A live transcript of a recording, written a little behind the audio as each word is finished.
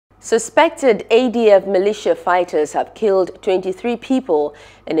Suspected ADF militia fighters have killed 23 people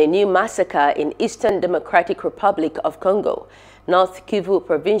in a new massacre in Eastern Democratic Republic of Congo. North Kivu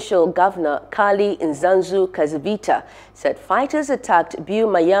Provincial Governor Kali Nzanzu Kazivita said fighters attacked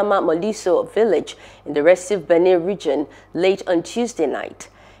Mayama Moliso village in the restive Benin region late on Tuesday night.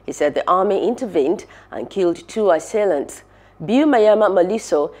 He said the army intervened and killed 2 assailants. Mayama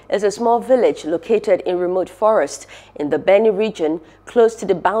Moliso is a small village located in remote forest in the Beni region close to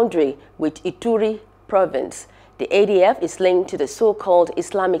the boundary with Ituri province. The ADF is linked to the so-called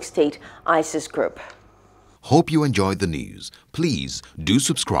Islamic State ISIS group. Hope you enjoyed the news. Please do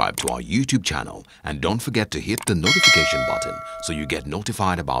subscribe to our YouTube channel and don't forget to hit the notification button so you get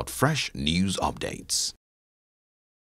notified about fresh news updates.